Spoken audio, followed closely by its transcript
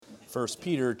1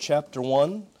 Peter chapter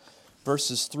 1,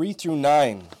 verses 3 through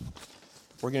 9.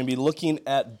 We're going to be looking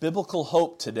at biblical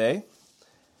hope today.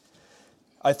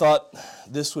 I thought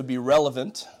this would be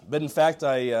relevant, but in fact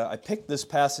I picked this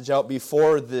passage out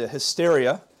before the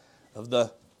hysteria of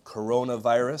the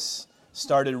coronavirus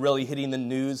started really hitting the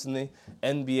news, and the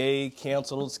NBA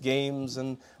canceled its games,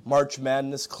 and March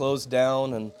Madness closed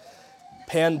down, and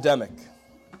pandemic.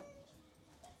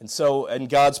 And so, in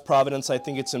God's providence, I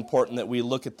think it's important that we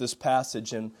look at this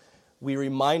passage and we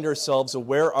remind ourselves of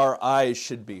where our eyes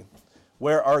should be,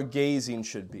 where our gazing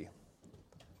should be.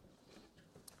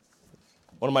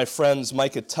 One of my friends,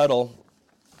 Micah Tuttle,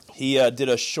 he did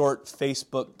a short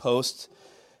Facebook post.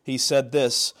 He said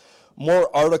this: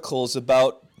 more articles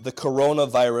about the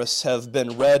coronavirus have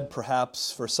been read,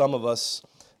 perhaps for some of us,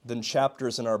 than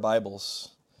chapters in our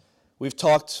Bibles. We've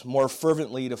talked more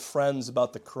fervently to friends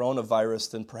about the coronavirus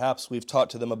than perhaps we've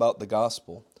talked to them about the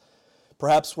gospel.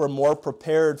 Perhaps we're more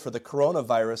prepared for the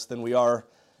coronavirus than we are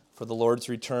for the Lord's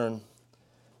return.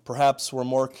 Perhaps we're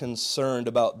more concerned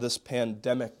about this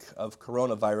pandemic of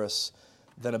coronavirus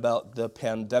than about the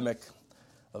pandemic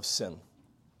of sin.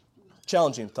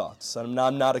 Challenging thoughts. I'm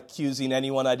not accusing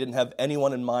anyone. I didn't have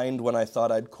anyone in mind when I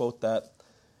thought I'd quote that.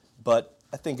 But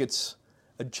I think it's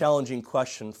a challenging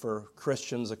question for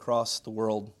Christians across the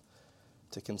world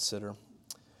to consider.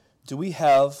 Do we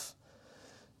have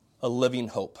a living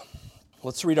hope?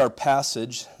 Let's read our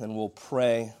passage, then we'll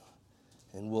pray,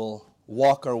 and we'll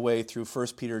walk our way through 1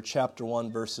 Peter chapter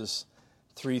 1, verses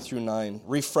 3 through 9.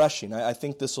 Refreshing. I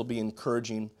think this will be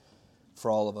encouraging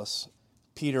for all of us.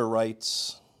 Peter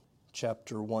writes,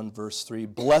 chapter 1, verse 3,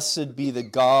 "Blessed be the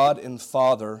God and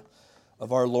Father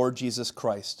of our Lord Jesus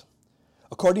Christ.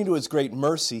 According to his great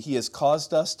mercy, he has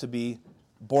caused us to be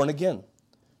born again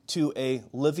to a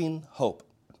living hope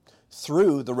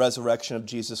through the resurrection of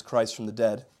Jesus Christ from the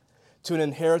dead, to an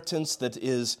inheritance that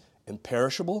is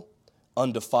imperishable,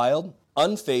 undefiled,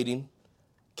 unfading,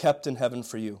 kept in heaven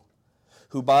for you,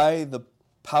 who by the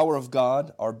power of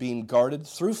God are being guarded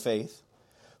through faith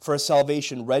for a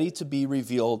salvation ready to be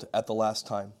revealed at the last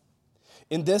time.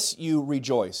 In this you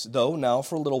rejoice, though now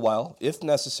for a little while, if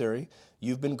necessary,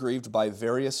 you've been grieved by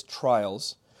various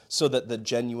trials, so that the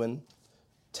genuine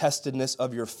testedness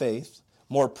of your faith,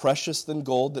 more precious than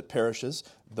gold that perishes,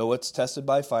 though it's tested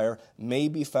by fire, may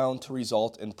be found to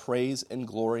result in praise and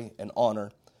glory and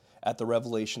honor at the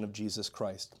revelation of Jesus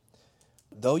Christ.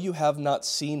 Though you have not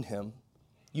seen him,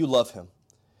 you love him.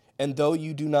 And though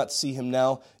you do not see him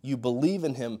now, you believe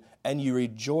in him and you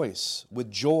rejoice with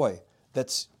joy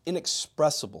that's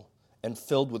inexpressible and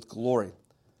filled with glory,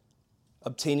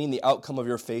 obtaining the outcome of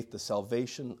your faith, the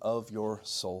salvation of your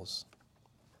souls."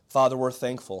 Father, we're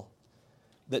thankful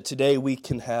that today we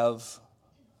can have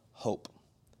hope,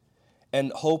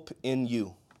 and hope in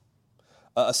you,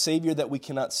 a Savior that we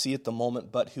cannot see at the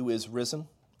moment, but who is risen,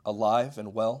 alive,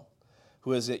 and well,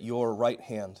 who is at your right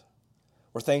hand.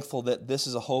 We're thankful that this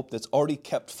is a hope that's already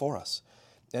kept for us,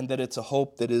 and that it's a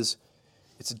hope that it's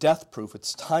death-proof,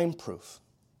 it's time-proof,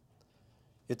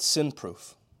 it's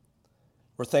sin-proof.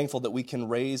 We're thankful that we can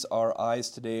raise our eyes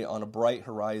today on a bright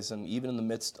horizon, even in the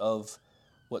midst of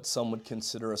what some would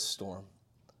consider a storm.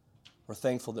 We're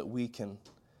thankful that we can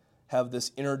have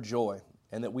this inner joy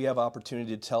and that we have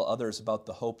opportunity to tell others about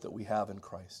the hope that we have in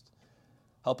Christ.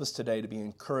 Help us today to be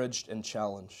encouraged and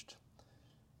challenged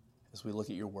as we look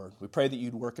at your word. We pray that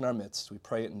you'd work in our midst. We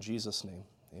pray it in Jesus' name.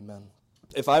 Amen.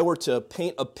 If I were to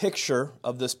paint a picture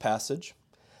of this passage,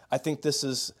 I think this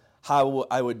is how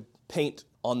I would paint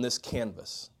on this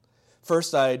canvas.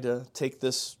 First, I'd take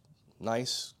this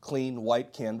nice, clean,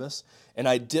 white canvas, and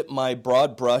I'd dip my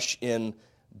broad brush in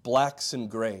blacks and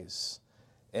grays,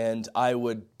 and I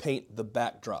would paint the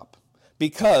backdrop.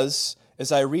 Because,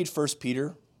 as I read 1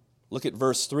 Peter, look at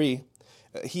verse 3,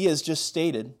 he has just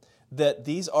stated that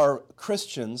these are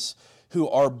Christians who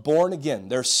are born again.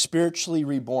 They're spiritually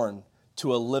reborn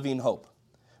to a living hope.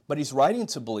 But he's writing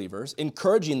to believers,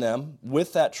 encouraging them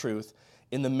with that truth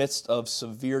in the midst of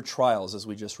severe trials, as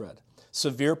we just read.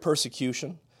 Severe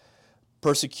persecution,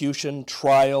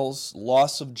 trials,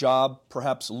 loss of job,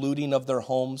 perhaps looting of their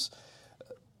homes,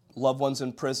 loved ones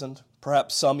imprisoned,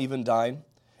 perhaps some even dying.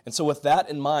 And so with that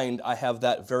in mind, I have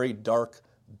that very dark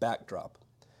backdrop.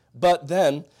 But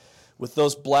then, with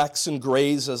those blacks and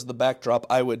grays as the backdrop,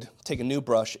 I would take a new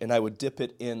brush and I would dip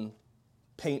it in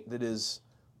paint that is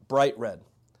bright red.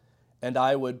 And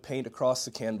I would paint across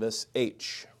the canvas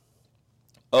H,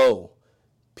 O,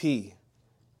 P,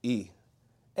 E,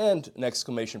 and an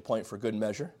exclamation point for good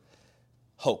measure,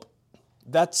 hope.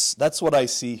 That's what I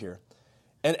see here.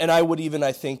 And I would even,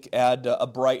 I think, add a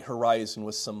bright horizon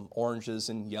with some oranges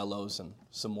and yellows and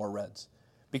some more reds.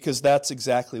 because that's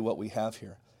exactly what we have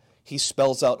here. He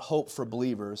spells out hope for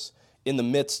believers in the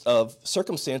midst of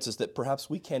circumstances that perhaps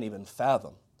we can't even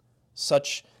fathom.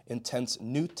 Such intense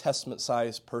New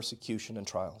Testament-sized persecution and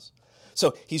trials.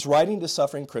 So he's writing to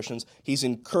suffering Christians. He's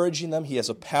encouraging them. He has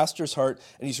a pastor's heart,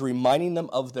 and he's reminding them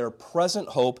of their present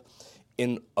hope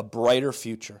in a brighter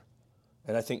future.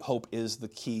 And I think hope is the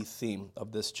key theme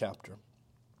of this chapter.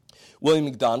 William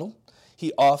MacDonald,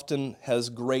 he often has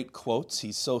great quotes.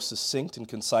 He's so succinct and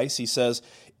concise. He says,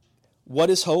 "What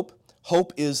is hope?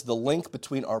 Hope is the link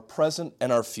between our present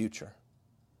and our future."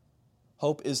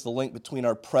 Hope is the link between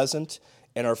our present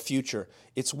and our future.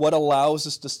 It's what allows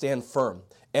us to stand firm.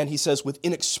 And he says, with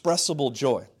inexpressible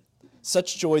joy,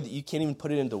 such joy that you can't even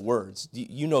put it into words.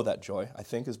 You know that joy, I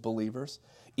think, as believers,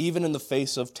 even in the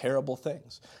face of terrible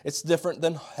things. It's different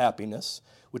than happiness,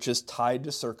 which is tied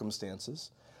to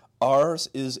circumstances. Ours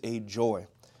is a joy,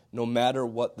 no matter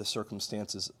what the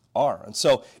circumstances are. And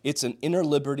so it's an inner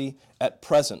liberty at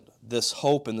present, this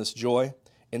hope and this joy,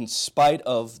 in spite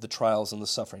of the trials and the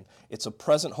suffering. It's a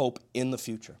present hope in the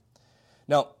future.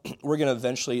 Now, we're going to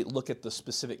eventually look at the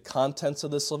specific contents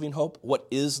of this living hope. What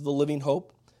is the living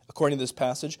hope, according to this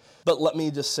passage? But let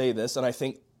me just say this, and I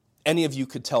think any of you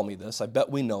could tell me this, I bet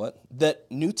we know it, that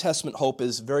New Testament hope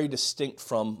is very distinct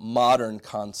from modern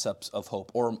concepts of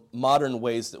hope, or modern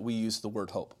ways that we use the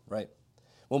word hope, right?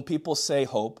 When people say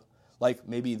hope, like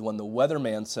maybe when the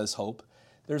weatherman says hope,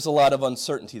 there's a lot of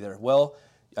uncertainty there. Well,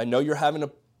 I know you're having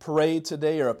a parade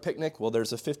today or a picnic. Well,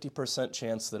 there's a 50%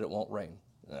 chance that it won't rain.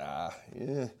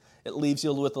 It leaves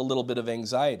you with a little bit of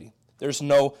anxiety. There's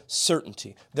no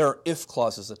certainty. There are if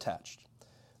clauses attached,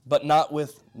 but not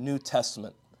with New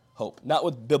Testament hope, not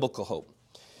with biblical hope.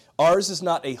 Ours is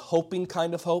not a hoping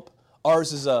kind of hope.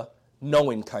 Ours is a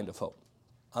knowing kind of hope.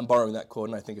 I'm borrowing that quote,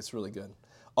 and I think it's really good.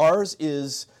 Ours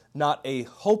is not a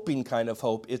hoping kind of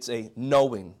hope. It's a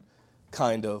knowing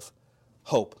kind of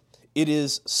hope. It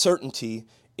is certainty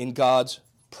in God's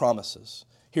promises.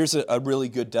 Here's a really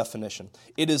good definition.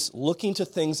 It is looking to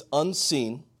things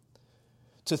unseen,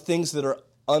 to things that are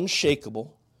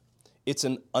unshakable. It's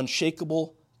an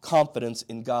unshakable confidence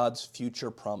in God's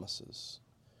future promises.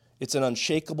 It's an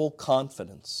unshakable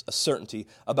confidence, a certainty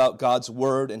about God's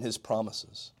word and his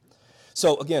promises.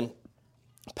 So again,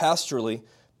 pastorally,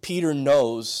 Peter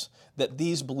knows that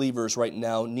these believers right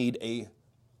now need a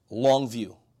long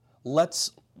view.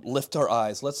 Let's lift our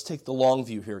eyes. Let's take the long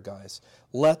view here, guys.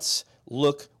 Let's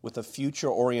look with a future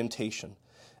orientation.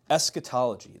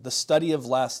 Eschatology, the study of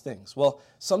last things. Well,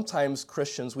 sometimes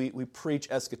Christians, we preach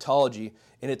eschatology,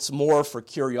 and it's more for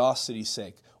curiosity's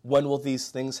sake. When will these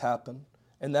things happen?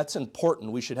 And that's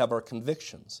important. We should have our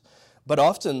convictions. But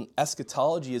often,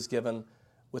 eschatology is given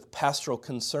with pastoral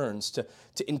concerns to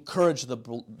encourage the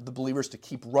believers to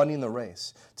keep running the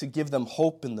race, to give them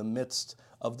hope in the midst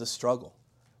of the struggle.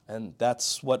 And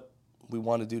that's what we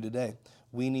want to do today.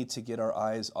 We need to get our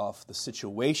eyes off the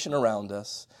situation around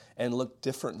us and look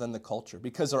different than the culture,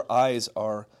 because our eyes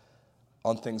are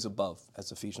on things above,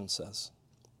 as Ephesians says.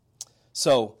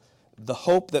 So, the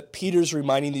hope that Peter's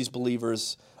reminding these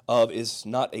believers of is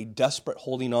not a desperate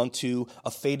holding on to,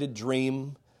 a faded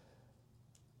dream,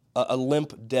 a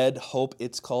limp, dead hope.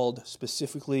 It's called,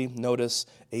 specifically, notice,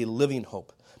 a living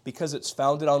hope, because it's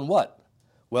founded on what?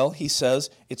 Well, he says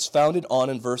it's founded on,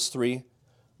 in verse 3,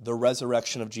 the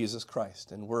resurrection of Jesus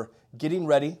Christ. And we're getting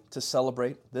ready to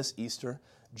celebrate this Easter,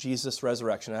 Jesus'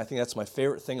 resurrection. And I think that's my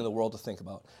favorite thing in the world to think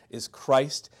about, is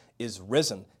Christ is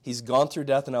risen. He's gone through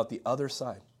death and out the other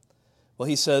side. Well,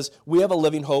 he says we have a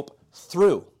living hope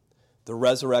through the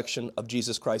resurrection of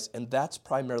Jesus Christ. And that's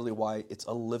primarily why it's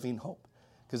a living hope,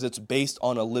 because it's based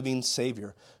on a living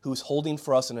Savior who's holding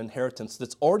for us an inheritance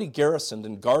that's already garrisoned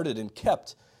and guarded and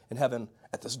kept in heaven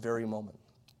at this very moment.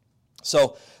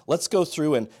 So let's go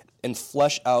through and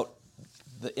flesh out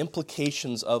the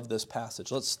implications of this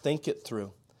passage. Let's think it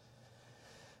through.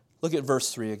 Look at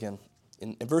verse 3 again.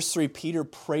 In verse 3, Peter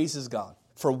praises God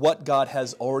for what God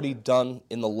has already done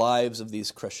in the lives of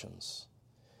these Christians.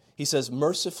 He says,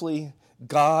 mercifully,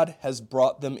 God has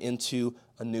brought them into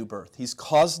a new birth. He's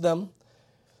caused them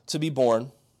to be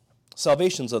born,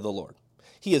 salvations of the Lord.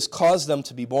 He has caused them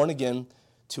to be born again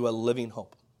to a living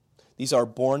hope. These are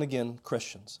born-again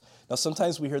Christians. Now,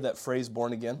 sometimes we hear that phrase,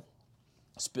 born again,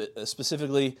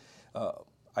 specifically,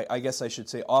 I guess I should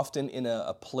say, often in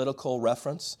a political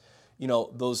reference. You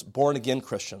know, those born-again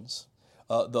Christians,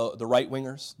 the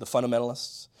right-wingers, the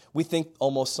fundamentalists, we think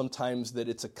almost sometimes that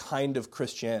it's a kind of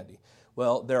Christianity.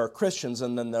 Well, there are Christians,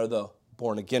 and then there are the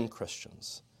born-again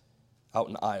Christians out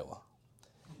in Iowa.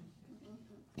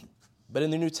 But in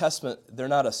the New Testament, they're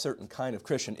not a certain kind of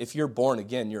Christian. If you're born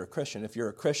again, you're a Christian. If you're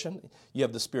a Christian, you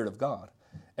have the Spirit of God.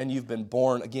 and you've been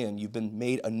born again. You've been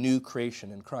made a new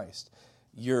creation in Christ.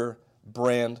 You're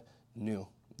brand new.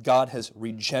 God has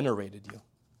regenerated you.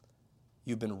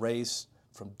 You've been raised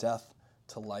from death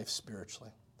to life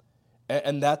spiritually.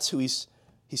 And that's who he's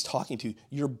talking to.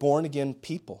 You're born again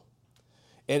people.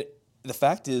 And the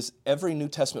fact is, every New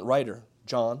Testament writer,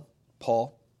 John,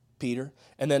 Paul, Peter,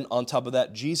 and then on top of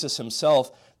that, Jesus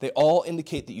himself, they all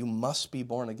indicate that you must be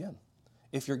born again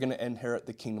if you're going to inherit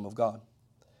the kingdom of God.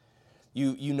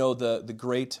 You know the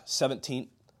great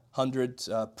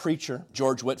 1700s preacher,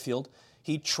 George Whitefield.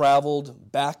 He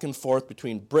traveled back and forth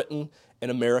between Britain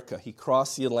and America. He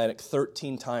crossed the Atlantic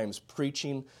 13 times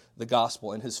preaching the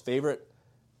gospel, and his favorite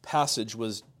passage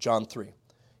was John 3.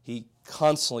 He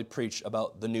constantly preached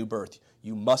about the new birth.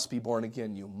 You must be born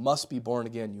again. You must be born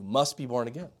again. You must be born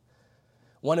again.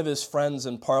 One of his friends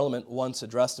in Parliament once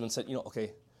addressed him and said,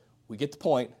 okay, we get the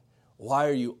point. Why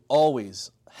are you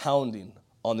always hounding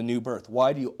on the new birth?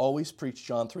 Why do you always preach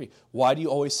John 3? Why do you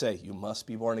always say, you must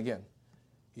be born again?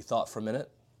 He thought for a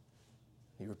minute.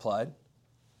 He replied,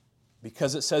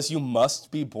 because it says you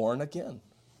must be born again.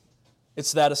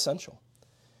 It's that essential.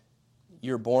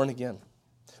 You're born again.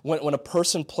 When a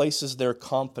person places their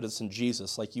confidence in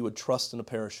Jesus, like you would trust in a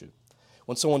parachute,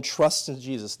 when someone trusts in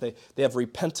Jesus, they have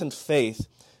repentant faith,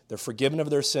 they're forgiven of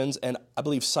their sins, and I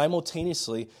believe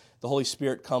simultaneously the Holy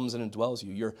Spirit comes and indwells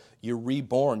you. You're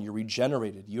reborn, you're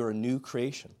regenerated, you're a new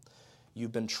creation.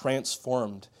 You've been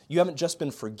transformed. You haven't just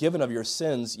been forgiven of your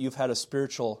sins, you've had a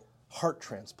spiritual heart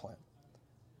transplant.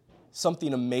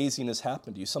 Something amazing has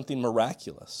happened to you, something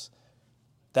miraculous.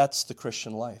 That's the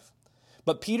Christian life.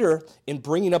 But Peter, in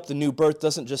bringing up the new birth,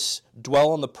 doesn't just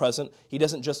dwell on the present. He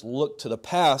doesn't just look to the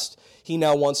past. He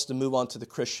now wants to move on to the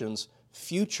Christian's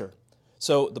future.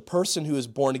 So the person who is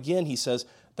born again, he says,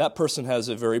 that person has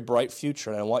a very bright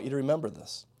future, and I want you to remember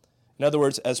this. In other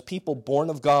words, as people born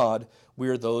of God, we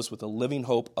are those with a living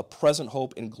hope, a present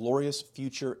hope, and glorious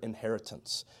future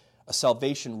inheritance, a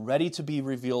salvation ready to be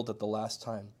revealed at the last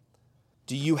time.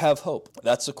 Do you have hope?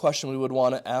 That's a question we would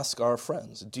want to ask our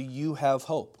friends. Do you have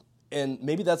hope? And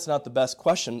maybe that's not the best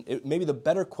question. Maybe the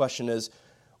better question is,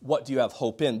 what do you have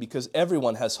hope in? Because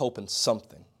everyone has hope in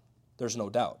something. There's no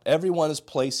doubt. Everyone is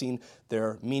placing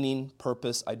their meaning,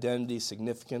 purpose, identity,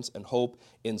 significance, and hope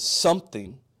in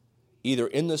something, either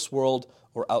in this world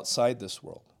or outside this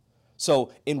world.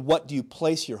 So in what do you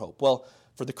place your hope? Well,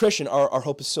 for the Christian, our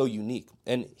hope is so unique.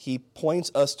 And he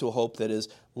points us to a hope that is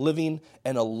living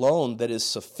and alone, that is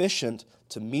sufficient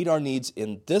to meet our needs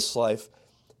in this life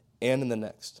and in the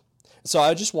next. So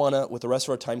I just want to, with the rest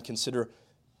of our time, consider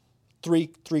three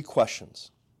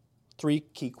questions, three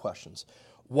key questions.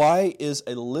 Why is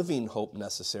a living hope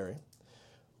necessary?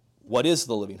 What is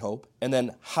the living hope? And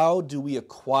then how do we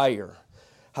acquire,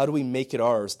 how do we make it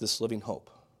ours, this living hope?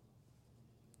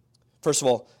 First of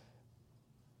all,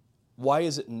 why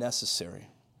is it necessary?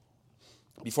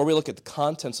 Before we look at the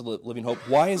contents of the living hope,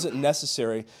 why is it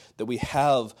necessary that we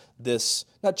have this,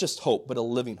 not just hope, but a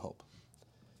living hope?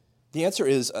 The answer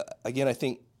is, again, I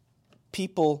think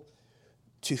people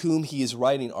to whom he is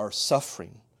writing are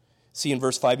suffering. See, in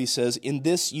verse 5 he says, in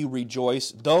this you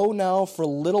rejoice, though now for a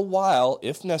little while,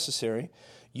 if necessary,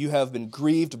 you have been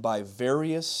grieved by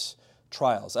various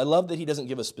trials. I love that he doesn't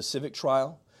give a specific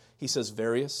trial. He says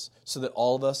various, so that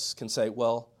all of us can say,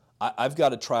 well, I've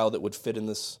got a trial that would fit in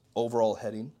this overall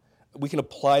heading. We can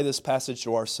apply this passage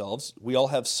to ourselves. We all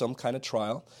have some kind of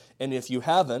trial. And if you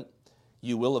haven't,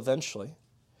 you will eventually.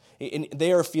 And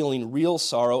they are feeling real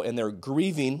sorrow, and they're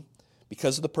grieving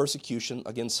because of the persecution.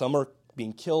 Again, some are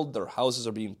being killed, their houses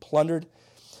are being plundered.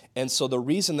 And so the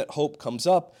reason that hope comes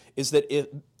up is that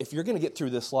if you're going to get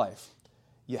through this life,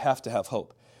 you have to have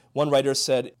hope. One writer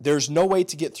said, there's no way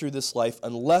to get through this life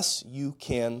unless you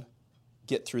can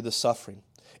get through the suffering.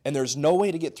 And there's no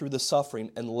way to get through the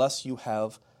suffering unless you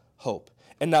have hope.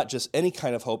 And not just any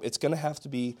kind of hope. It's going to have to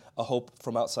be a hope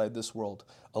from outside this world,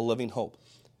 a living hope.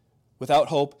 Without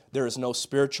hope, there is no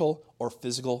spiritual or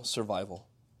physical survival.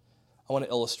 I want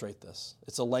to illustrate this.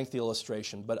 It's a lengthy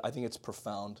illustration, but I think it's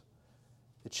profound.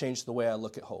 It changed the way I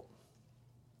look at hope.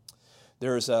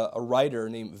 There's a writer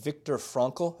named Viktor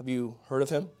Frankl. Have you heard of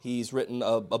him? He's written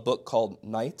a book called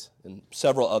Night and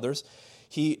several others.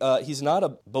 He's not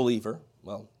a believer.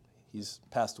 Well, he's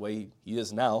passed away. He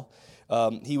is now.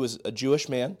 He was a Jewish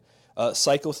man, a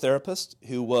psychotherapist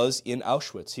who was in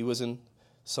Auschwitz. He was in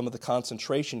some of the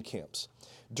concentration camps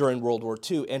during World War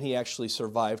II, and he actually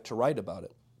survived to write about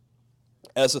it.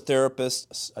 As a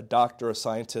therapist, a doctor, a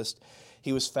scientist,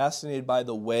 he was fascinated by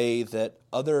the way that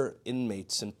other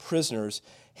inmates and prisoners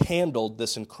handled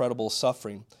this incredible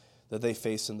suffering that they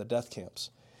faced in the death camps.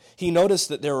 He noticed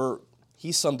that there were,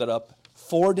 he summed it up,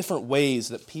 4 different ways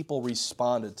that people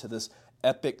responded to this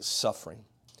epic suffering.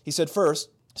 He said, first,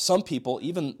 some people,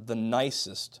 even the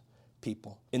nicest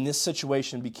people, in this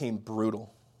situation became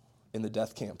brutal in the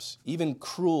death camps, even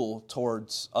cruel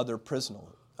towards other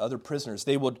prisoners.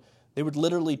 They would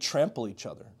literally trample each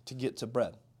other to get to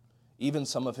bread. Even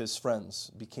some of his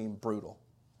friends became brutal,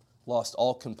 lost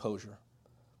all composure.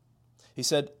 He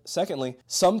said, secondly,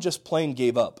 some just plain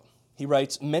gave up. He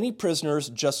writes, many prisoners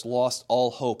just lost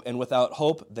all hope, and without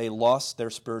hope, they lost their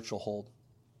spiritual hold.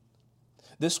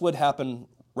 This would happen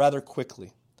rather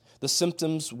quickly. The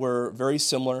symptoms were very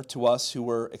similar to us who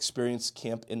were experienced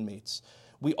camp inmates.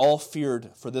 We all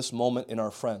feared for this moment in our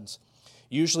friends.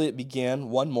 Usually it began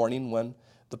one morning when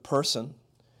the person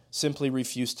simply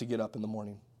refused to get up in the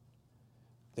morning.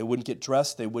 They wouldn't get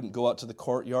dressed. They wouldn't go out to the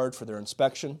courtyard for their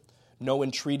inspection. No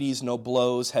entreaties, no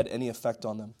blows had any effect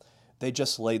on them. They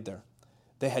just laid there.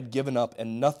 They had given up,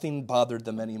 and nothing bothered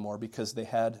them anymore because they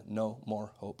had no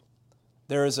more hope.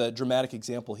 There is a dramatic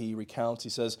example he recounts. He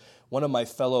says, one of my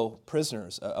fellow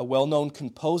prisoners, a well-known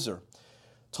composer,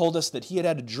 told us that he had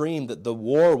a dream that the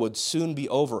war would soon be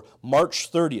over,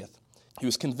 March 30th. He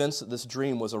was convinced that this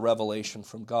dream was a revelation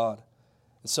from God.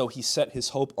 And so he set his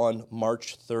hope on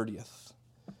March 30th.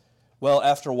 Well,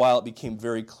 after a while, it became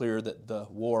very clear that the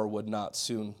war would not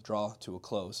soon draw to a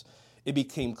close. It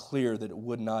became clear that it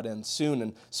would not end soon.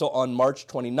 And so on March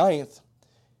 29th,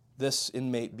 this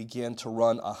inmate began to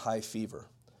run a high fever.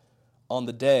 On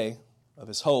the day of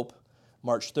his hope,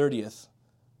 March 30th,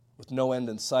 with no end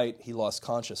in sight, he lost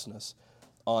consciousness.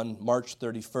 On March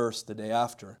 31st, the day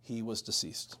after, he was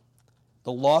deceased.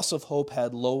 The loss of hope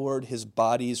had lowered his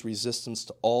body's resistance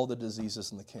to all the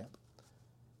diseases in the camp.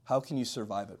 How can you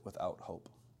survive it without hope?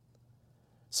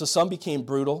 So some became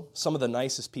brutal. Some of the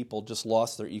nicest people just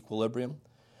lost their equilibrium.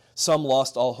 Some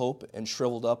lost all hope and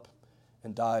shriveled up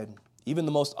and died. Even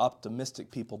the most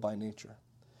optimistic people by nature.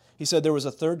 He said there was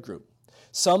a third group.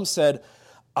 Some said,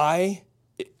 I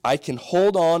can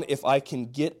hold on if I can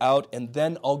get out, and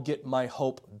then I'll get my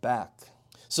hope back.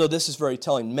 So this is very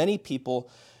telling. Many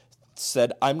people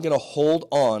said, I'm going to hold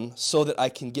on so that I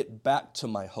can get back to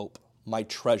my hope, my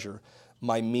treasure,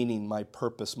 my meaning, my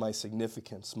purpose, my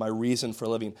significance, my reason for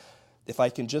living. If I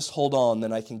can just hold on,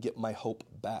 then I can get my hope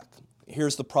back.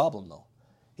 Here's the problem, though.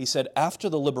 He said, after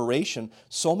the liberation,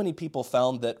 so many people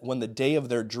found that when the day of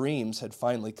their dreams had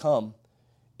finally come,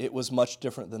 it was much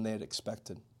different than they had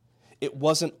expected. It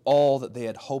wasn't all that they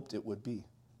had hoped it would be.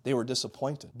 They were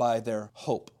disappointed by their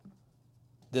hope,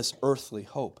 this earthly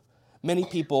hope. Many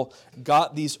people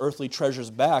got these earthly treasures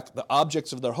back, the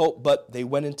objects of their hope, but they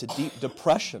went into deep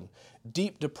depression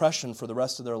for the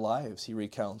rest of their lives, he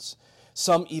recounts.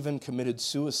 Some even committed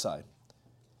suicide.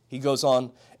 He goes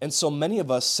on, and so many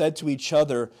of us said to each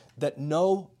other that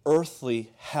no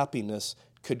earthly happiness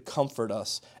could comfort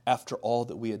us after all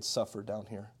that we had suffered down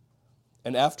here.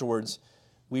 And afterwards,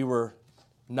 we were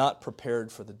not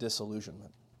prepared for the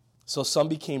disillusionment. So some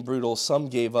became brutal, some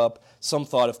gave up, some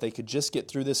thought if they could just get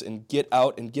through this and get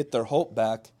out and get their hope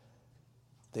back,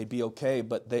 they'd be okay,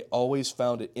 but they always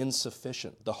found it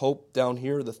insufficient. The hope down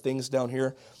here, the things down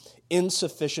here,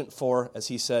 insufficient for, as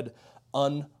he said,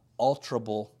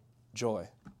 unalterable joy.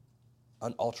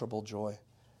 Unalterable joy.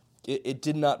 It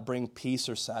did not bring peace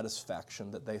or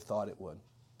satisfaction that they thought it would.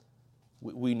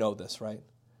 We know this, right?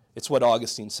 It's what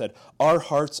Augustine said. Our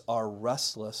hearts are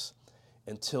restless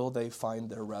until they find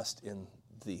their rest in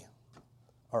thee.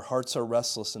 Our hearts are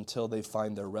restless until they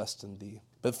find their rest in thee.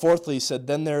 But fourthly, he said,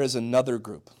 then there is another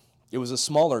group. It was a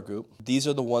smaller group. These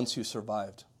are the ones who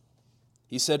survived.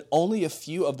 He said only a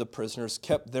few of the prisoners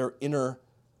kept their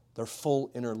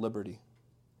full inner liberty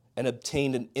and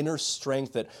obtained an inner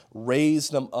strength that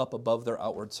raised them up above their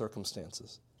outward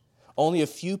circumstances. Only a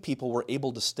few people were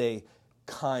able to stay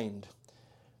kind,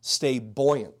 stay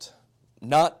buoyant,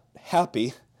 not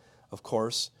happy, of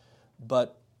course,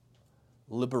 but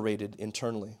liberated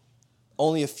internally.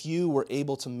 Only a few were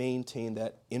able to maintain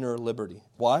that inner liberty.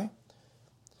 Why?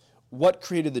 What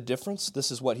created the difference? This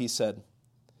is what he said.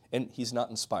 And he's not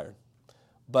inspired.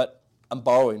 But I'm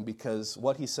borrowing because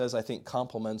what he says, I think,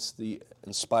 complements the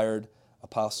inspired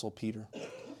Apostle Peter.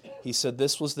 He said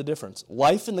this was the difference.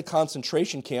 Life in the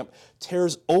concentration camp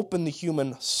tears open the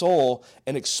human soul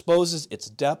and exposes its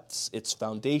depths, its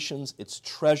foundations, its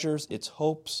treasures, its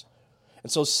hopes.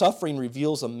 And so suffering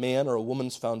reveals a man or a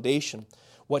woman's foundation,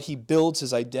 what he builds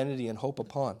his identity and hope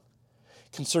upon.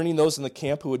 Concerning those in the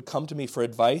camp who would come to me for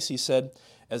advice, he said,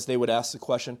 as they would ask the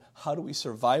question, how do we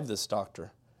survive this,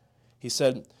 doctor? He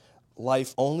said,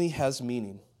 life only has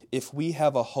meaning if we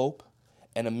have a hope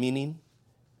and a meaning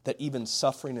that even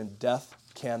suffering and death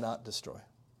cannot destroy.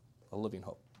 A living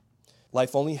hope.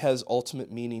 Life only has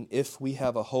ultimate meaning if we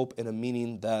have a hope and a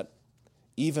meaning that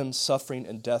even suffering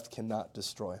and death cannot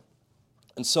destroy.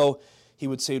 And so he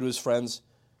would say to his friends,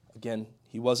 again,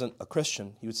 he wasn't a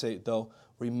Christian. He would say, though,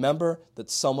 remember that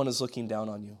someone is looking down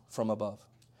on you from above.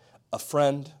 A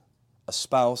friend, a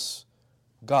spouse,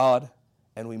 God,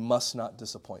 and we must not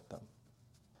disappoint them.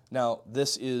 Now,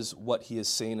 this is what he is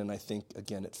saying, and I think,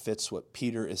 again, it fits what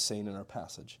Peter is saying in our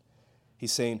passage.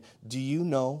 He's saying, do you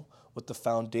know what the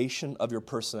foundation of your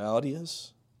personality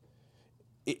is?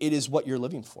 It is what you're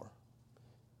living for.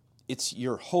 It's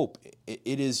your hope.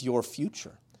 It is your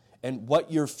future. And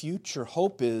what your future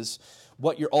hope is,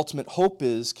 what your ultimate hope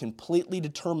is, completely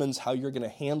determines how you're going to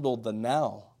handle the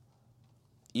now,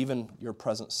 even your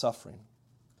present suffering.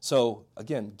 So,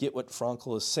 again, get what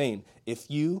Frankl is saying. If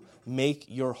you make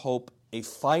your hope a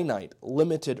finite,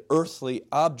 limited, earthly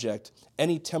object,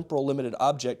 any temporal limited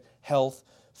object, health,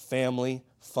 family,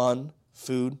 fun,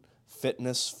 food,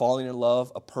 fitness, falling in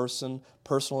love, a person,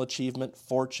 personal achievement,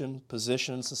 fortune,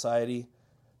 position in society,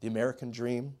 the American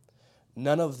dream,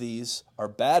 none of these are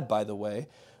bad, by the way,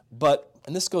 but,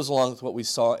 and this goes along with what we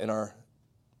saw in our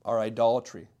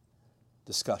idolatry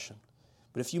discussion,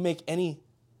 but if you make any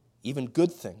even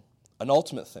good thing, an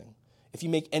ultimate thing, if you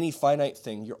make any finite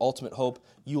thing your ultimate hope,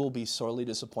 you will be sorely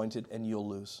disappointed and you'll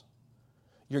lose.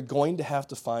 You're going to have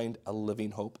to find a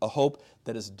living hope, a hope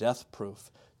that is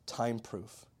death-proof,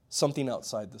 time-proof, something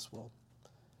outside this world.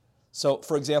 So,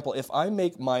 for example, if I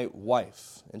make my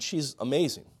wife, and she's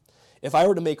amazing, if I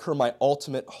were to make her my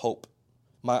ultimate hope,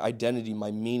 my identity, my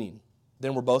meaning,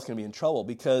 then we're both going to be in trouble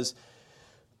because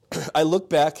I look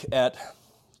back at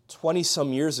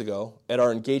 20-some years ago at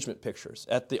our engagement pictures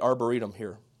at the Arboretum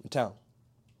here in town.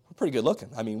 We're pretty good looking.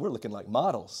 I mean, we're looking like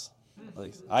models. At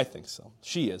least I think so.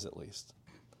 She is, at least.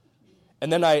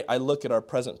 And then I look at our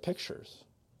present pictures.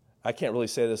 I can't really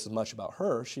say this as much about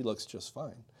her. She looks just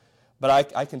fine.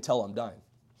 But I can tell I'm dying.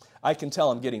 I can tell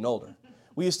I'm getting older.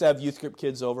 We used to have youth group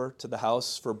kids over to the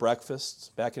house for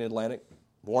breakfast back in Atlantic,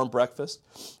 warm breakfast.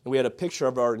 And we had a picture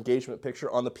of our engagement picture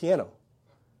on the piano.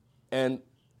 And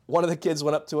one of the kids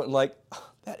went up to it and like,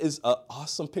 oh, that is an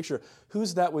awesome picture.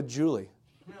 Who's that with Julie?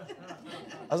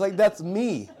 I was like, that's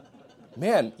me.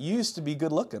 Man, you used to be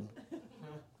good looking.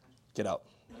 Get out.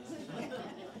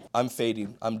 I'm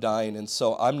fading. I'm dying. And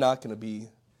so I'm not going to be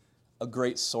a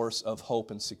great source of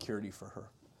hope and security for her.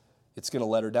 It's going to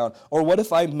let her down. Or what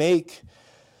if I make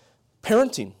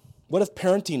parenting? What if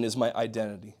parenting is my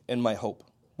identity and my hope?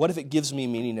 What if it gives me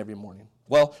meaning every morning?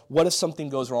 Well, what if something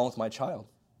goes wrong with my child?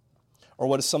 Or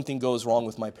what if something goes wrong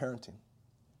with my parenting?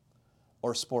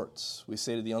 Or sports. We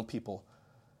say to the young people,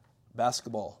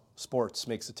 basketball, sports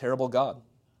makes a terrible God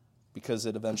because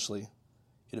it eventually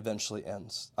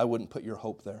ends. I wouldn't put your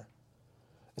hope there.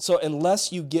 And so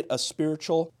unless you get a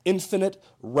spiritual, infinite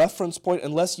reference point,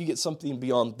 unless you get something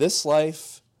beyond this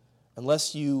life,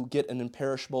 unless you get an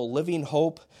imperishable living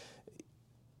hope,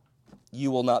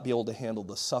 you will not be able to handle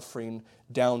the suffering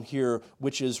down here,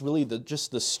 which is really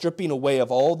just the stripping away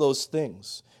of all those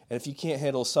things. And if you can't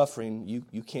handle suffering,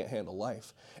 you can't handle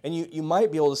life. And you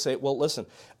might be able to say, well, listen,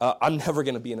 I'm never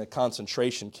going to be in a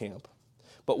concentration camp.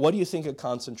 But what do you think a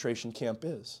concentration camp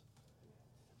is?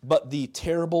 But the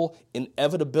terrible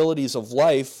inevitabilities of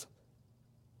life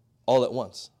all at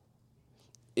once.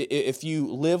 If you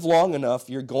live long enough,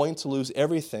 you're going to lose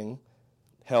everything,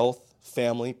 health,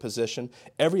 family, position,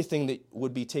 everything that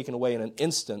would be taken away in an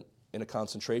instant in a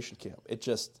concentration camp.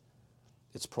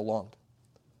 It's prolonged.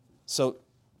 So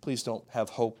please don't have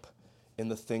hope in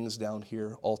the things down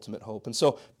here, ultimate hope. And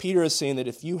so Peter is saying that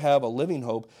if you have a living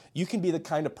hope, you can be the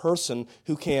kind of person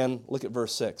who can, look at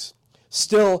verse 6,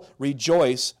 still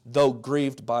rejoice though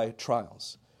grieved by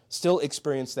trials. Still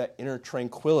experience that inner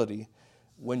tranquility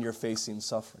when you're facing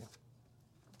suffering.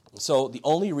 So the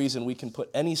only reason we can put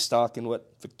any stock in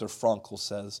what Viktor Frankl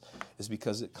says is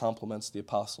because it complements the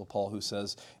Apostle Paul, who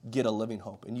says, get a living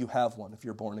hope. And you have one if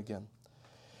you're born again.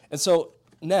 And so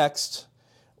next,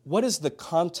 what is the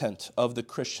content of the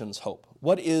Christian's hope?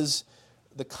 What is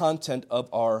the content of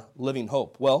our living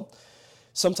hope? Well,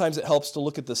 sometimes it helps to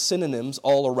look at the synonyms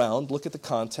all around, look at the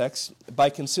context. By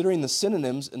considering the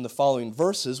synonyms in the following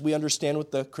verses, we understand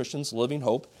what the Christian's living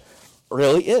hope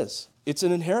really is. It's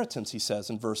an inheritance, he says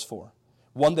in verse 4,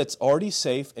 one that's already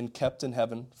safe and kept in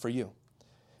heaven for you.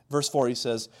 Verse 4, he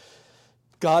says,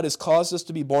 God has caused us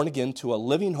to be born again to a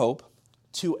living hope,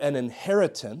 to an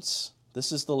inheritance.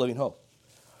 This is the living hope.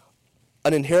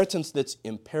 An inheritance that's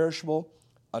imperishable,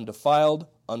 undefiled,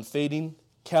 unfading,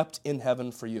 kept in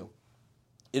heaven for you.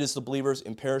 It is the believer's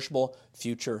imperishable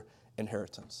future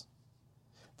inheritance.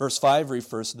 Verse 5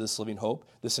 refers to this living hope,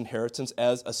 this inheritance,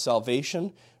 as a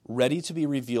salvation ready to be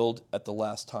revealed at the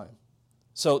last time.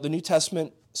 So the New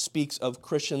Testament speaks of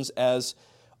Christians as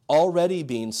already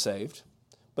being saved,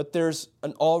 but there's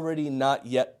an already not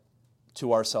yet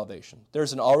to our salvation.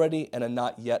 There's an already and a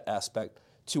not yet aspect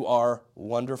to our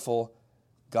wonderful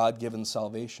God-given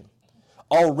salvation.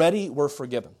 Already we're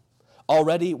forgiven.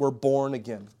 Already we're born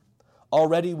again.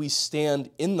 Already we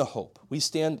stand in the hope. We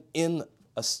stand in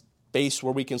a space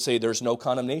where we can say there's no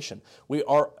condemnation. We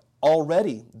are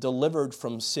already delivered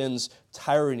from sin's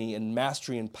tyranny and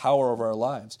mastery and power over our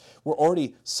lives. We're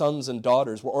already sons and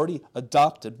daughters. We're already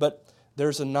adopted, but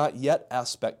there's a not yet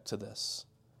aspect to this.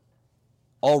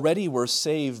 Already we're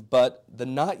saved, but the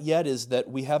not yet is that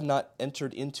we have not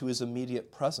entered into his immediate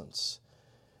presence.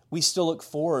 We still look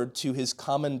forward to his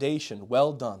commendation.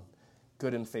 Well done,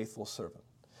 good and faithful servant.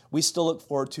 We still look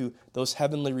forward to those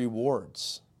heavenly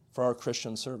rewards for our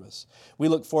Christian service. We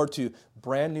look forward to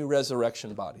brand new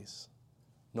resurrection bodies.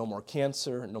 No more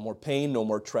cancer, no more pain, no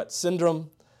more Tourette syndrome,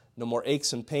 no more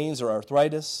aches and pains or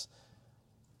arthritis.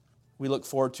 We look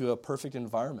forward to a perfect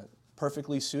environment,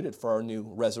 perfectly suited for our new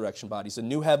resurrection bodies, a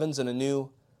new heavens and a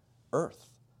new earth.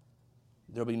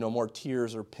 There'll be no more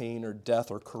tears or pain or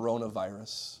death or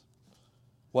coronavirus.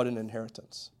 What an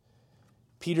inheritance.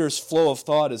 Peter's flow of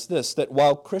thought is this, that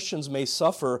while Christians may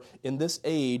suffer in this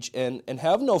age and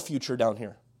have no future down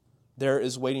here, there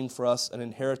is waiting for us an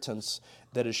inheritance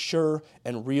that is sure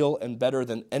and real and better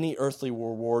than any earthly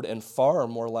reward and far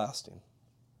more lasting.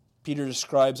 Peter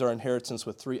describes our inheritance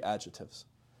with 3 adjectives.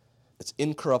 It's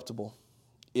incorruptible,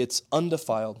 it's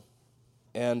undefiled,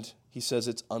 and he says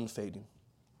it's unfading.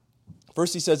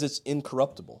 First, he says it's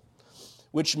incorruptible,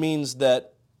 which means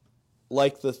that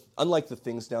unlike the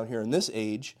things down here in this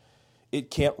age,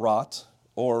 it can't rot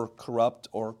or corrupt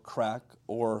or crack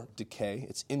or decay.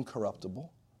 It's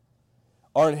incorruptible.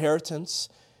 Our inheritance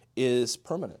is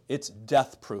permanent. It's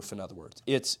death-proof, in other words.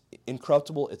 It's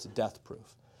incorruptible, it's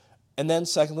death-proof. And then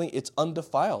secondly, it's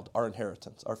undefiled, our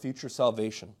inheritance, our future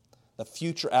salvation, the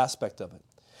future aspect of it.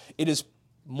 It is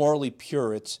morally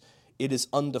pure. It is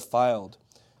undefiled.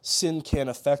 Sin can't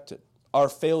affect it. Our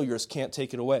failures can't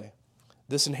take it away.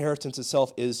 This inheritance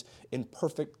itself is in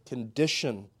perfect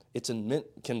condition. It's in mint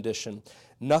condition.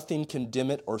 Nothing can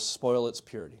dim it or spoil its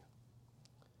purity.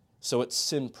 So it's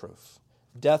sin-proof,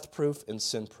 death-proof, and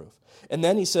sin-proof. And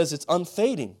then he says it's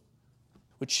unfading,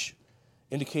 which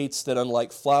indicates that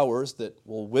unlike flowers that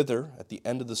will wither at the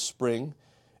end of the spring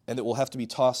and that will have to be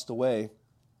tossed away,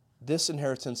 this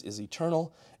inheritance is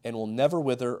eternal and will never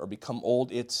wither or become old.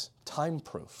 It's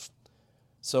time-proof.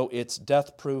 So it's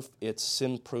death-proof, it's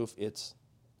sin-proof, it's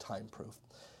time-proof.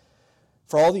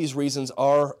 For all these reasons,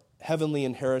 our heavenly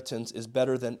inheritance is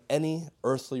better than any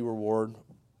earthly reward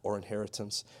or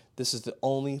inheritance. This is the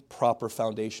only proper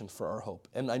foundation for our hope.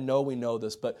 And I know we know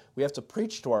this, but we have to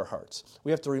preach to our hearts. We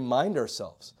have to remind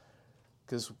ourselves,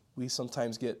 because we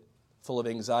sometimes get full of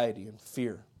anxiety and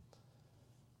fear,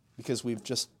 because we've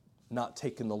just not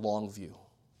taken the long view.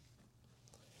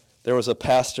 There was a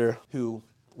pastor who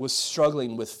was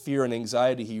struggling with fear and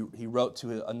anxiety. He wrote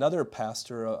to another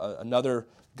pastor, another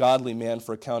godly man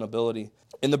for accountability.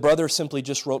 And the brother simply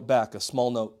just wrote back a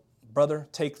small note, "Brother,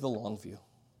 take the long view.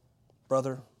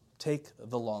 Brother, take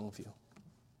the long view."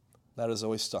 That has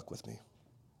always stuck with me.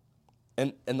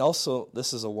 And also,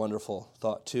 this is a wonderful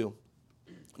thought too.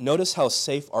 Notice how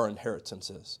safe our inheritance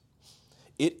is.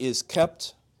 It is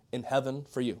kept in heaven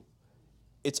for you.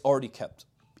 It's already kept.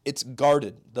 It's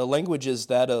guarded. The language is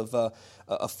that of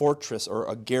a fortress or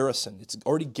a garrison. It's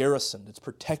already garrisoned. It's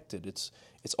protected. It's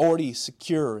already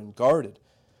secure and guarded.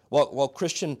 While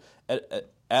Christian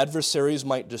adversaries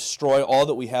might destroy all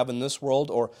that we have in this world,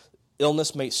 or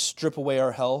illness may strip away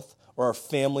our health, or our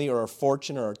family, or our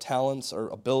fortune, or our talents, or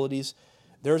abilities,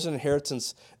 there's an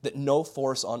inheritance that no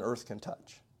force on earth can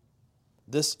touch.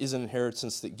 This is an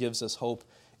inheritance that gives us hope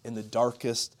in the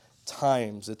darkest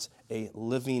times. It's a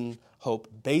living hope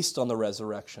based on the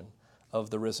resurrection of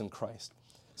the risen Christ.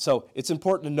 So it's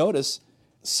important to notice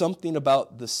something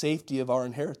about the safety of our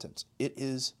inheritance. It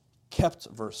is kept,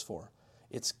 verse 4.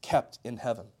 It's kept in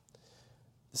heaven.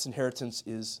 This inheritance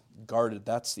is guarded.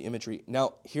 That's the imagery.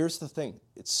 Now, here's the thing.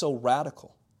 It's so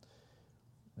radical.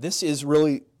 This is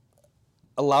really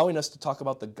allowing us to talk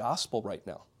about the gospel right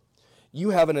now.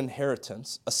 You have an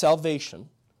inheritance, a salvation,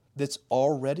 that's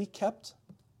already kept.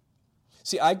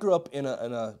 See, I grew up in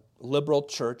a liberal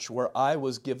church where I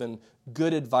was given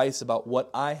good advice about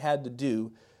what I had to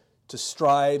do to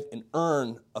strive and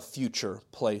earn a future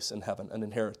place in heaven, an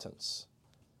inheritance.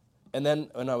 And then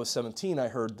when I was 17, I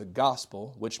heard the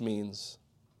gospel, which means,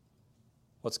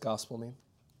 what's gospel mean?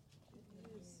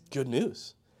 Good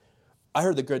news. I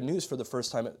heard the good news for the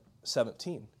first time at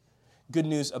 17. Good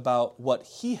news about what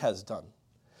he has done.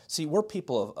 See, we're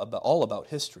people all about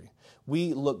history.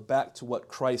 We look back to what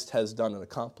Christ has done and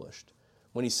accomplished.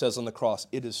 When he says on the cross,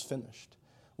 it is finished.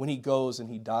 When he goes and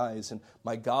he dies, and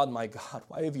my God,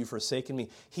 why have you forsaken me?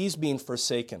 He's being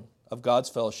forsaken of God's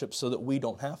fellowship so that we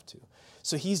don't have to.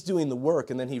 So he's doing the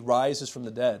work, and then he rises from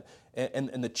the dead,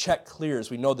 and the check clears.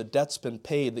 We know the debt's been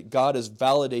paid, that God has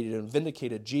validated and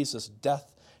vindicated Jesus'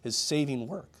 death, his saving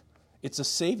work. It's a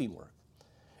saving work.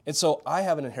 And so I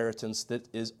have an inheritance that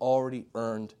is already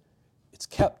earned. It's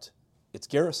kept. It's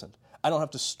garrisoned. I don't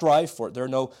have to strive for it. There are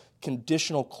no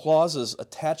conditional clauses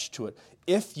attached to it.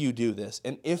 If you do this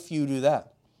and if you do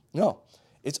that. No,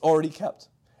 it's already kept.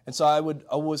 And so I would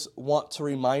always want to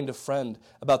remind a friend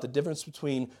about the difference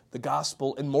between the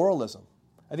gospel and moralism.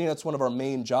 I think that's one of our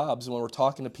main jobs when we're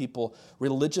talking to people,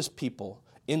 religious people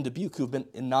in Dubuque who've been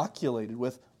inoculated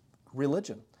with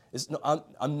religion.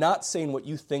 I'm not saying what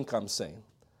you think I'm saying.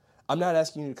 I'm not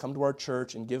asking you to come to our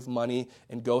church and give money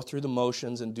and go through the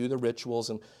motions and do the rituals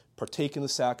and partake in the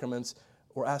sacraments.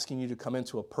 We're asking you to come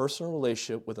into a personal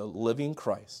relationship with a living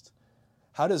Christ.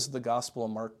 How does the Gospel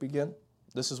of Mark begin?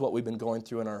 This is what we've been going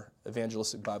through in our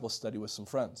evangelistic Bible study with some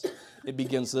friends. It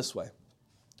begins this way.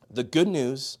 The good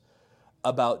news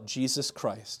about Jesus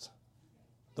Christ,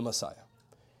 the Messiah.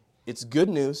 It's good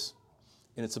news,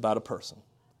 and it's about a person.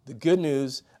 The good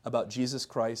news about Jesus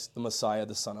Christ, the Messiah,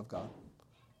 the Son of God.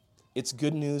 It's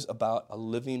good news about a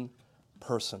living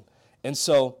person. And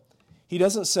so he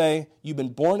doesn't say you've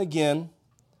been born again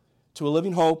to a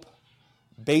living hope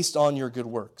based on your good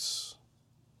works,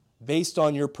 based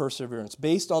on your perseverance,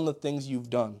 based on the things you've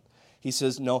done. He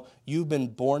says, no, you've been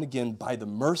born again by the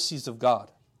mercies of God.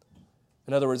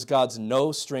 In other words, God's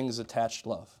no strings attached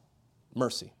love.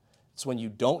 Mercy. It's when you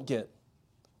don't get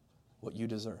what you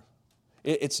deserve.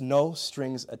 It's no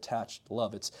strings attached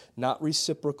love. It's not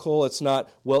reciprocal. It's not,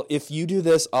 well, if you do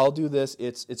this, I'll do this.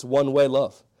 It's one-way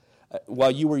love. While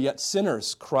you were yet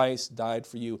sinners, Christ died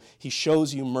for you. He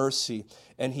shows you mercy,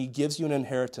 and he gives you an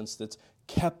inheritance that's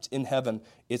kept in heaven.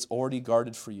 It's already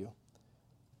guarded for you.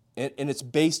 And it's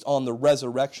based on the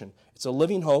resurrection. It's a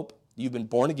living hope you've been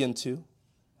born again to.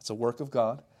 It's a work of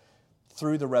God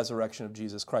through the resurrection of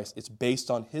Jesus Christ. It's based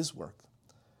on his work.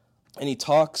 And he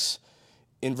talks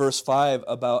in verse 5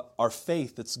 about our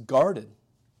faith that's guarded.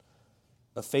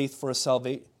 A faith for a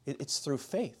salvation. It's through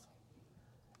faith.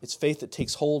 It's faith that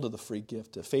takes hold of the free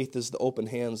gift. Faith is the open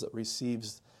hands that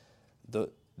receives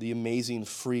the amazing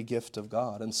free gift of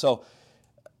God. And so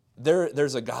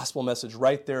there's a gospel message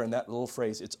right there in that little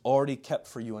phrase. It's already kept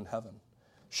for you in heaven.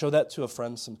 Show that to a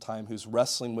friend sometime who's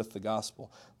wrestling with the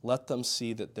gospel. Let them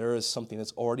see that there is something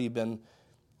that's already been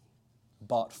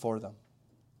bought for them.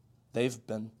 They've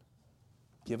been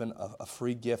given a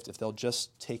free gift if they'll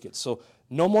just take it. So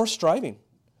no more striving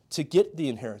to get the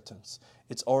inheritance.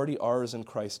 It's already ours in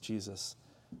Christ Jesus.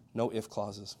 No if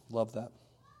clauses. Love that.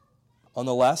 On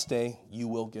the last day, you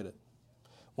will get it.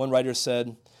 One writer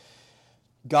said,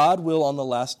 God will on the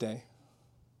last day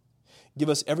give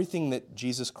us everything that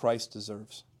Jesus Christ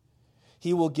deserves.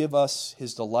 He will give us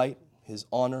his delight, his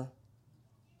honor.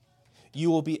 You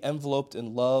will be enveloped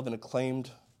in love and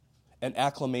acclaimed and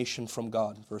acclamation from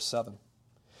God. Verse 7.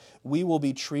 We will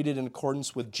be treated in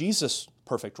accordance with Jesus'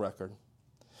 perfect record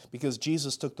because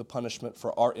Jesus took the punishment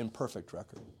for our imperfect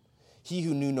record. He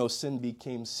who knew no sin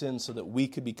became sin so that we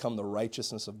could become the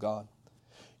righteousness of God.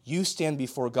 You stand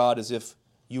before God as if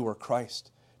you were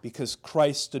Christ because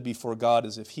Christ stood before God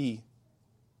as if he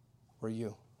were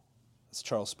you. That's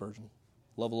Charles Spurgeon.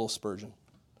 Love a little Spurgeon.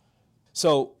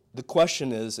 So the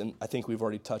question is, and I think we've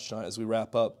already touched on it as we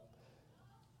wrap up,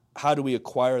 how do we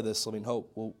acquire this living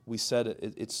hope? Well, we said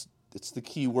it's the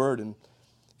key word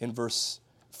in verse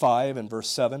 5 and verse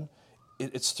 7.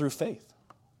 It's through faith.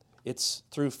 It's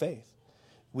through faith.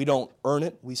 We don't earn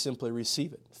it, we simply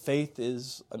receive it. Faith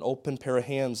is an open pair of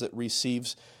hands that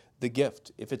receives the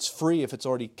gift. If it's free, if it's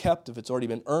already kept, if it's already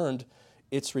been earned,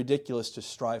 it's ridiculous to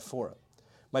strive for it.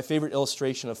 My favorite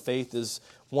illustration of faith is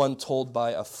one told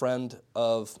by about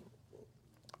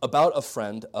a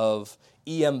friend of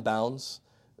E.M. Bounds,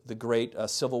 the great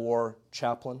Civil War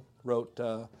chaplain, wrote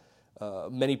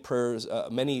many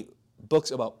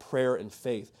books about prayer and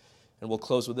faith. And we'll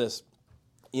close with this.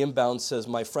 E.M. Bounds says,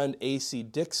 my friend A.C.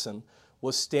 Dixon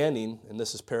was standing, and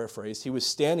this is paraphrased, he was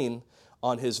standing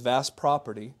on his vast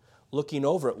property looking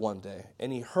over it one day,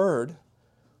 and he heard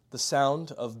the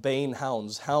sound of baying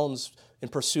hounds in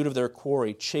pursuit of their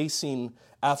quarry, chasing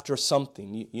after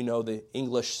something. You know the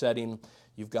English setting,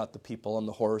 you've got the people on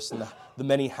the horse and the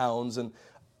many hounds, and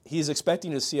he's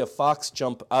expecting to see a fox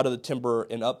jump out of the timber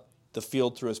and up the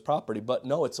field through his property. But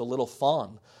no, it's a little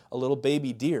fawn, a little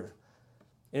baby deer.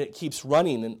 And it keeps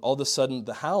running, and all of a sudden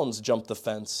the hounds jump the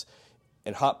fence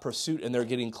in hot pursuit, and they're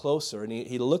getting closer. And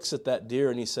he looks at that deer,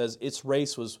 and he says, its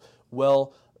race was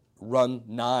well run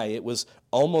nigh. It was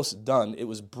almost done. It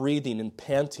was breathing and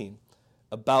panting,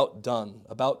 about done,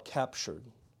 about captured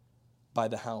by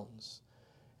the hounds.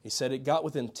 He said it got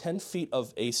within 10 feet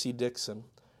of A.C. Dixon,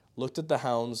 looked at the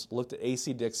hounds, looked at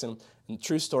A.C. Dixon, and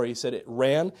true story, he said it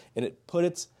ran, and it put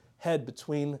its head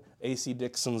between A.C.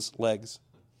 Dixon's legs,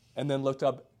 and then looked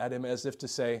up at him as if to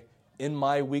say, in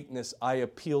my weakness, I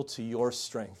appeal to your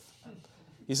strength.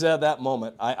 He said at that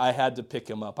moment, I had to pick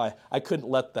him up. I couldn't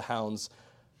let the hounds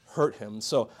hurt him.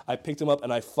 So I picked him up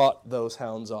and I fought those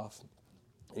hounds off.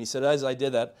 And he said, as I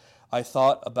did that, I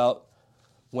thought about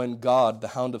when God, the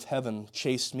hound of heaven,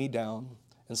 chased me down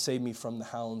and saved me from the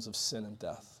hounds of sin and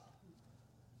death.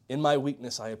 In my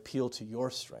weakness, I appeal to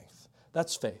your strength.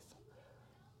 That's faith.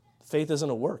 Faith isn't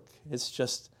a work. It's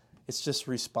just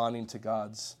responding to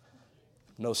God's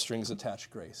no strings attached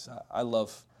grace. I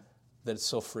love that it's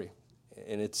so free.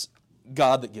 And it's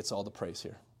God that gets all the praise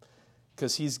here.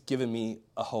 Because he's given me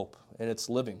a hope, and it's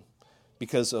living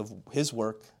because of his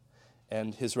work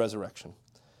and his resurrection.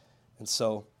 And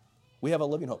so we have a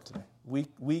living hope today.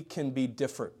 We can be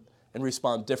different and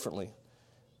respond differently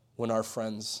when our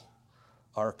friends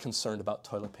are concerned about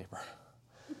toilet paper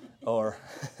or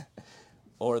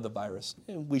the virus.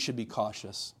 And we should be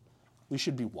cautious. We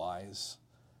should be wise.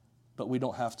 But we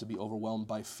don't have to be overwhelmed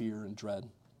by fear and dread.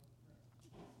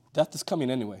 Death is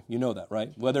coming anyway. You know that,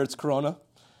 right? Whether it's corona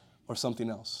or something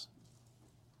else.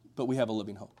 But we have a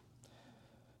living hope.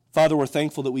 Father, we're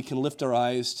thankful that we can lift our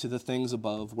eyes to the things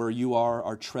above, where you are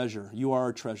our treasure. You are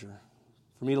our treasure.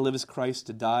 For me to live is Christ,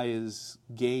 to die is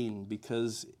gain,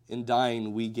 because in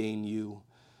dying we gain you,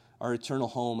 our eternal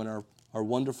home and our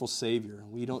wonderful Savior.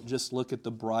 We don't just look at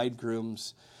the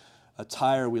bridegroom's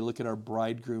attire, we look at our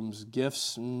bridegroom's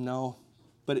gifts, no,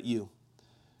 but at you.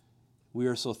 We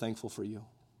are so thankful for you.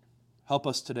 Help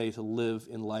us today to live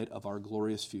in light of our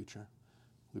glorious future.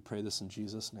 We pray this in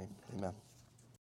Jesus' name. Amen.